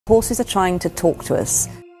Horses are trying to talk to us.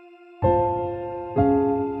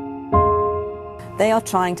 They are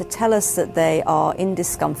trying to tell us that they are in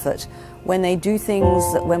discomfort when they do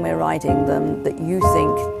things that when we're riding them that you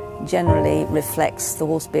think generally reflects the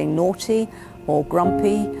horse being naughty or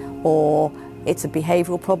grumpy, or it's a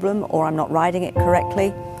behavioural problem, or I'm not riding it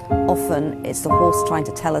correctly. Often it's the horse trying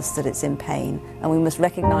to tell us that it's in pain, and we must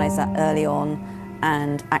recognise that early on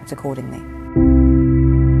and act accordingly.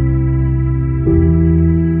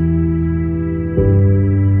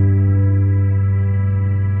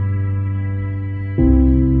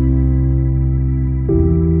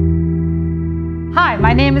 Hi,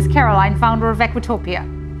 my name is Caroline, founder of Equitopia.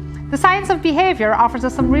 The science of behavior offers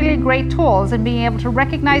us some really great tools in being able to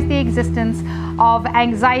recognize the existence of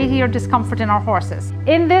anxiety or discomfort in our horses.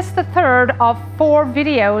 In this, the third of 4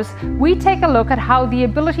 videos, we take a look at how the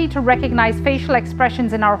ability to recognize facial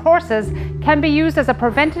expressions in our horses can be used as a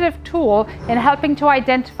preventative tool in helping to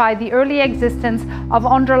identify the early existence of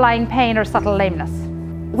underlying pain or subtle lameness.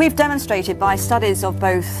 We've demonstrated by studies of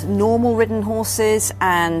both normal ridden horses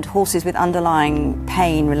and horses with underlying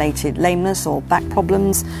pain-related lameness or back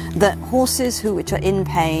problems that horses which are in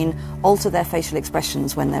pain alter their facial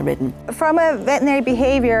expressions when they're ridden. From a veterinary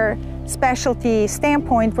behavior specialty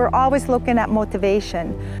standpoint, we're always looking at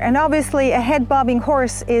motivation. And obviously a head-bobbing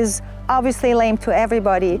horse is obviously lame to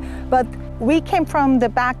everybody, but we came from the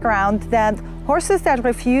background that horses that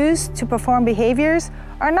refuse to perform behaviors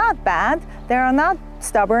are not bad, they are not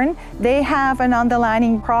stubborn, they have an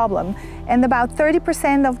underlying problem. And about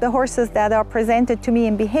 30% of the horses that are presented to me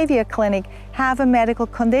in behavior clinic have a medical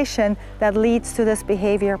condition that leads to this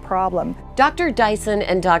behavior problem. Dr. Dyson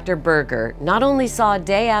and Dr. Berger not only saw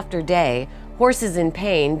day after day horses in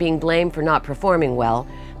pain being blamed for not performing well,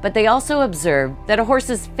 but they also observed that a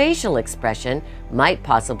horse's facial expression might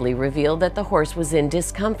possibly reveal that the horse was in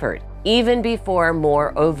discomfort, even before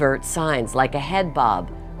more overt signs like a head bob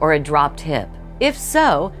or a dropped hip. If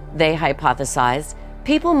so, they hypothesized,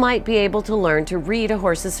 people might be able to learn to read a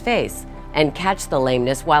horse's face and catch the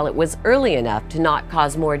lameness while it was early enough to not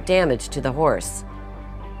cause more damage to the horse.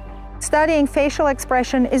 Studying facial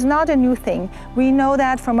expression is not a new thing. We know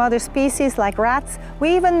that from other species like rats.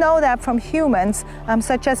 We even know that from humans,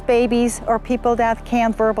 such as babies or people that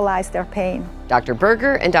can't verbalize their pain. Dr.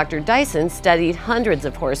 Berger and Dr. Dyson studied hundreds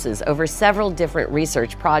of horses over several different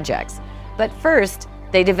research projects. But first,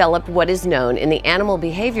 they developed what is known in the animal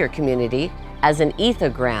behavior community as an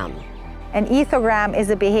ethogram. An ethogram is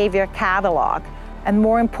a behavior catalog, and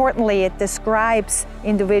more importantly, it describes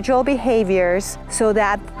individual behaviors so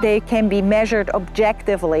that they can be measured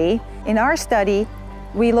objectively. In our study,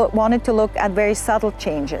 we wanted to look at very subtle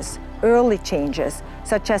changes, early changes,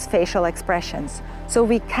 such as facial expressions. So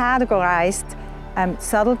we categorized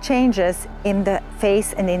subtle changes in the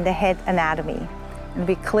face and in the head anatomy. And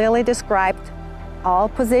we clearly described all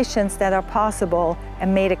positions that are possible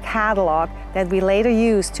and made a catalog that we later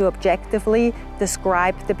used to objectively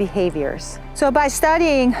describe the behaviors. So by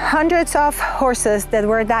studying hundreds of horses that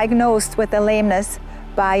were diagnosed with a lameness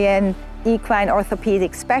by an equine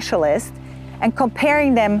orthopedic specialist and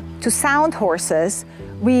comparing them to sound horses,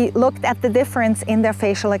 we looked at the difference in their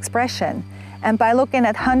facial expression. And by looking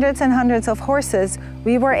at hundreds and hundreds of horses,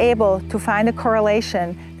 we were able to find a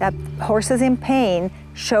correlation that horses in pain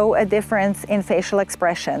show a difference in facial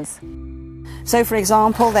expressions. So for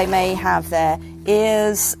example, they may have their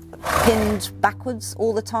ears pinned backwards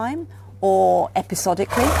all the time or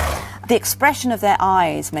episodically. The expression of their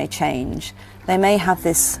eyes may change. They may have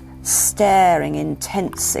this staring,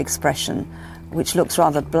 intense expression which looks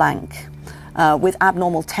rather blank with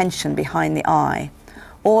abnormal tension behind the eye.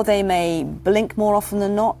 Or they may blink more often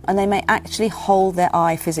than not, and they may actually hold their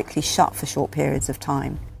eye physically shut for short periods of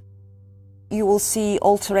time. You will see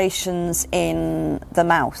alterations in the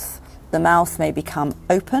mouth. The mouth may become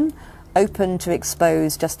open to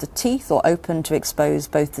expose just the teeth, or open to expose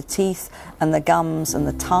both the teeth and the gums and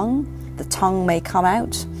the tongue. The tongue may come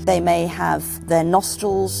out. They may have their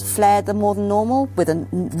nostrils flared more than normal with a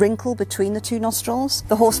wrinkle between the 2 nostrils.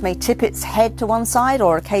 The horse may tip its head to one side,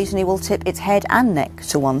 or occasionally will tip its head and neck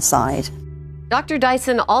to one side. Dr.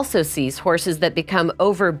 Dyson also sees horses that become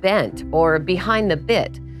overbent or behind the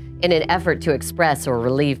bit in an effort to express or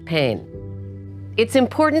relieve pain. It's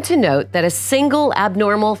important to note that a single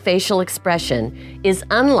abnormal facial expression is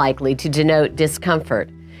unlikely to denote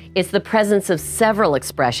discomfort. It's the presence of several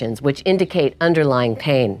expressions which indicate underlying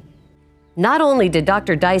pain. Not only did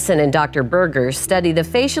Dr. Dyson and Dr. Berger study the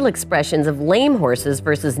facial expressions of lame horses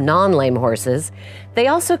versus non-lame horses, they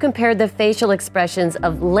also compared the facial expressions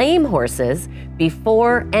of lame horses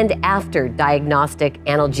before and after diagnostic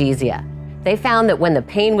analgesia. They found that when the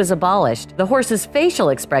pain was abolished, the horse's facial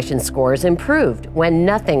expression scores improved when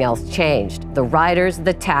nothing else changed. The riders,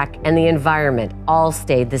 the tack, and the environment all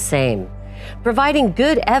stayed the same, providing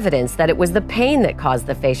good evidence that it was the pain that caused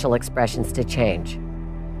the facial expressions to change.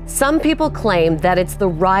 Some people claim that it's the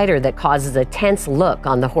rider that causes a tense look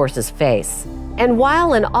on the horse's face. And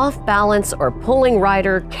while an off-balance or pulling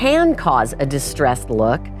rider can cause a distressed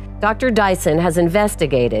look, Dr. Dyson has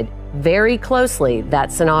investigated very closely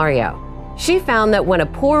that scenario. She found that when a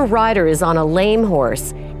poor rider is on a lame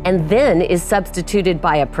horse and then is substituted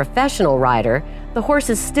by a professional rider, the horse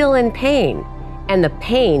is still in pain, and the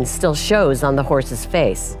pain still shows on the horse's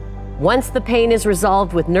face. Once the pain is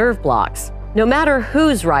resolved with nerve blocks, no matter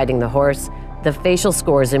who's riding the horse, the facial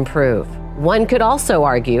scores improve. One could also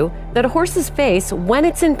argue that a horse's face, when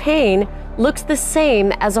it's in pain, looks the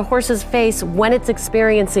same as a horse's face when it's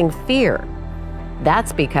experiencing fear.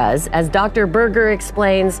 That's because, as Dr. Berger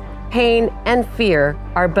explains, pain and fear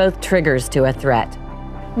are both triggers to a threat.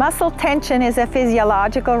 Muscle tension is a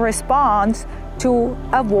physiological response to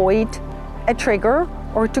avoid a trigger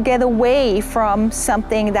or to get away from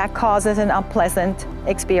something that causes an unpleasant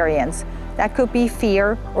experience. That could be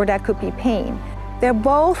fear or that could be pain. They're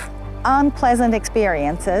both unpleasant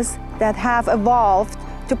experiences that have evolved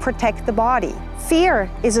to protect the body. Fear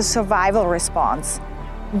is a survival response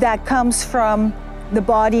that comes from the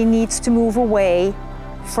body needs to move away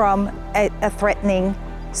from a threatening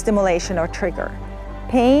stimulation or trigger.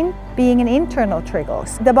 Pain being an internal trigger.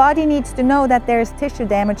 The body needs to know that there is tissue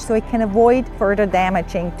damage so it can avoid further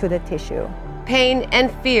damaging to the tissue. Pain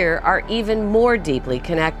and fear are even more deeply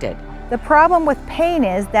connected. The problem with pain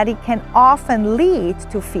is that it can often lead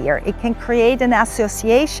to fear. It can create an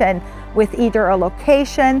association with either a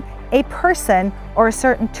location, a person, or a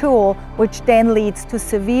certain tool, which then leads to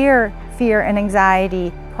severe fear and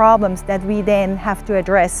anxiety problems that we then have to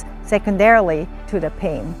address secondarily to the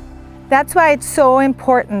pain. That's why it's so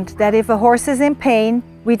important that if a horse is in pain,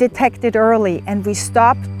 we detect it early and we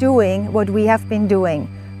stop doing what we have been doing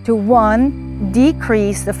to, one,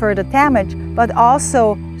 decrease the further damage, but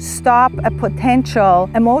also stop a potential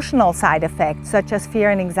emotional side effect such as fear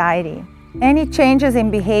and anxiety. Any changes in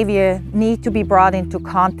behavior need to be brought into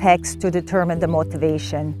context to determine the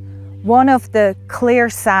motivation. One of the clear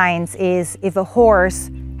signs is if a horse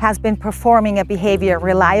has been performing a behavior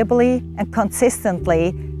reliably and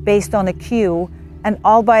consistently based on a cue, and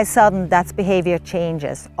all by a sudden that behavior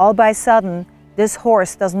changes. All by a sudden, this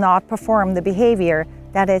horse does not perform the behavior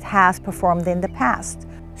that it has performed in the past.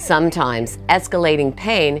 Sometimes escalating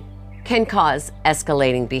pain can cause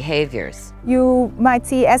escalating behaviors. You might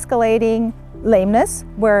see escalating lameness,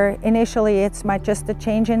 where initially it's just a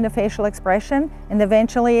change in the facial expression, and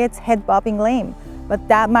eventually it's head bobbing lame. But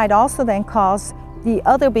that might also then cause the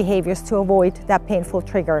other behaviors to avoid that painful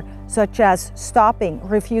trigger, such as stopping,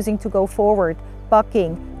 refusing to go forward,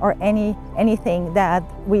 bucking, or anything that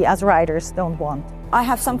we as riders don't want. I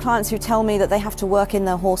have some clients who tell me that they have to work in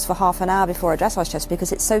their horse for half an hour before a dressage test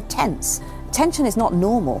because it's so tense. Tension is not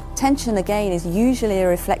normal. Tension, again, is usually a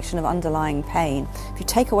reflection of underlying pain. If you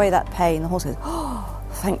take away that pain, the horse goes, oh,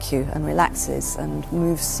 thank you, and relaxes and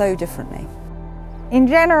moves so differently. In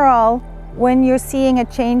general, when you're seeing a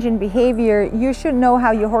change in behavior, you should know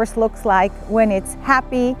how your horse looks like when it's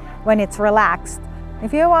happy, when it's relaxed.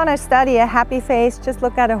 If you want to study a happy face, just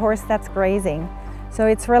look at a horse that's grazing. So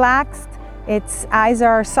it's relaxed, its eyes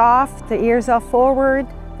are soft, the ears are forward,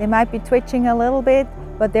 they might be twitching a little bit,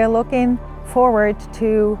 but they're looking forward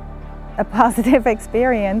to a positive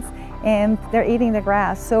experience and they're eating the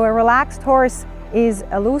grass. So a relaxed horse is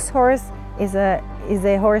a loose horse, is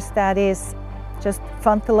a horse that is just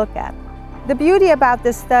fun to look at. The beauty about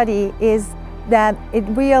this study is that it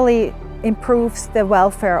really improves the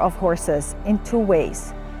welfare of horses in two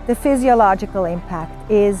ways. The physiological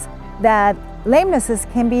impact is that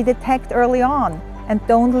lamenesses can be detected early on and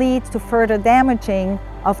don't lead to further damaging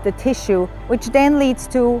of the tissue, which then leads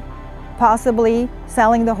to possibly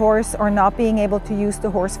selling the horse or not being able to use the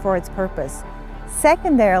horse for its purpose.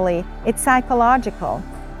 Secondarily, it's psychological.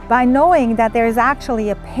 By knowing that there is actually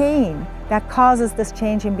a pain that causes this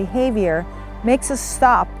change in behavior, makes us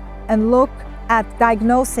stop and look at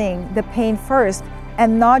diagnosing the pain first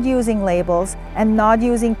and not using labels and not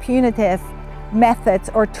using punitive methods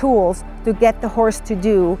or tools to get the horse to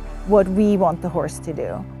do what we want the horse to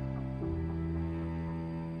do.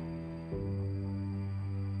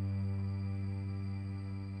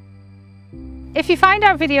 If you find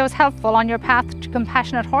our videos helpful on your path to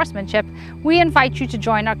compassionate horsemanship, we invite you to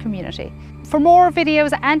join our community. For more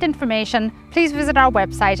videos and information, please visit our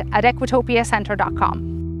website at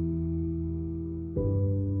equitopiacenter.com.